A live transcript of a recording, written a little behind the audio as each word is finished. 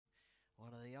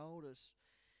oldest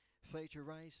feature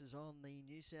races on the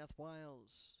New South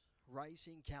Wales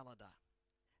racing calendar.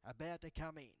 About to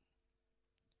come in.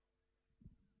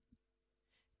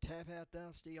 Tap Out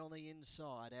Dusty on the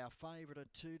inside. Our favourite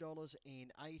at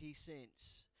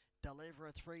 $2.80. Deliver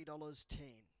at $3.10.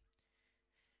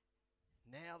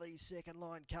 Now the second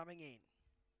line coming in.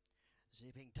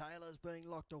 Zipping Taylor's being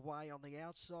locked away. On the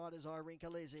outside is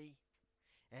Irinka Lizzie.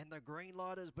 And the green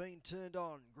light has been turned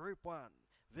on. Group 1,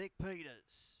 Vic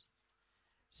Peters.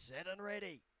 Set and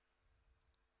ready.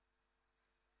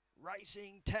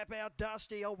 Racing, Tap Out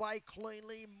Dusty away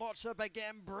cleanly. Mozza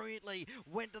began brilliantly.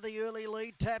 Went to the early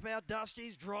lead. Tap Out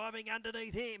Dusty's driving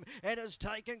underneath him and has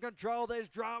taken control. There's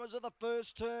dramas at the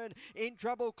first turn. In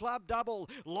Trouble Club Double.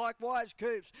 Likewise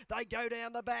Coops. They go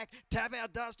down the back. Tap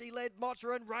Out Dusty led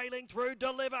Mozza and railing through.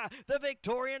 Deliver. The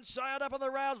Victorian sailed up on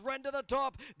the rails, ran to the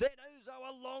top. Then Uzo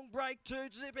a long break to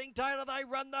Zipping Taylor. They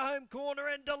run the home corner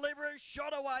and Deliver is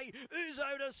shot away.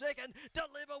 Uzo to second.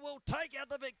 Deliver will take out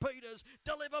the Vic Peters.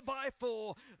 Deliver by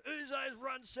 4. Uzo's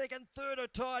run second, third are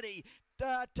tidy.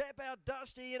 Tap Out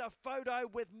Dusty in a photo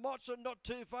with Mozza not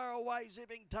too far away,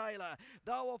 Zipping Taylor.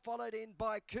 They were followed in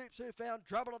by Coops, who found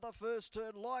trouble at the first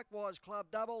turn. Likewise Club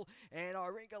Double, and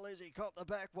Irinka Lizzie caught the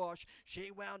backwash.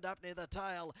 She wound up near the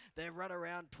tail. They've run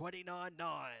around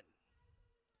 29.9.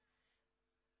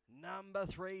 Number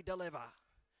 3, Deliver.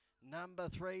 Number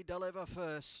 3, Deliver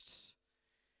first.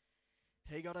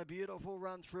 He got a beautiful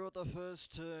run through at the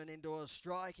first turn into a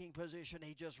striking position.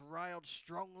 He just railed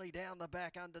strongly down the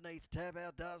back underneath Tap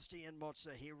Out Dusty and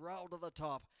Mozza. He rolled to the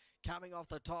top, coming off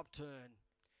the top turn.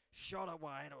 Shot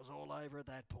away and it was all over at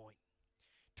that point.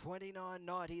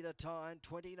 29.90 the time,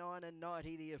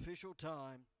 29.90 the official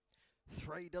time.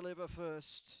 3 Deliver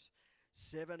first.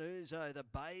 7 Uzo, the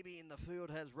baby in the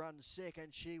field, has run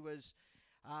second. She was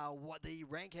the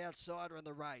rank outsider in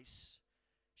the race.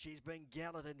 She's been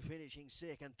gallant in finishing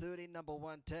second. Third in number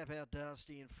 1, Tap Out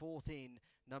Dusty, and fourth in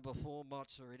number 4,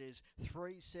 Mozza. It is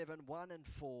 3, 7, 1 and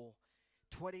 4.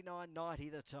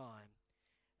 29.90 the time.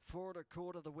 4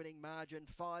 1/4 the winning margin.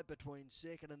 5 between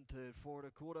second and third. 4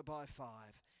 1/4 by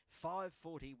 5.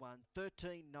 5.41,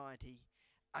 13.90,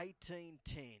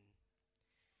 18.10.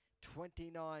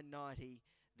 29.90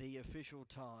 the official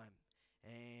time.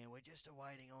 And we're just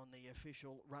awaiting on the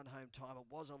official run home time. It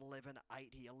was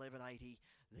 11.80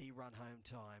 the run home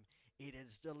time. It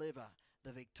is Deliver.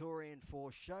 The Victorian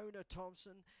for Shona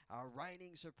Thompson are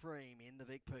reigning supreme in the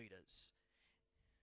Vic Peters.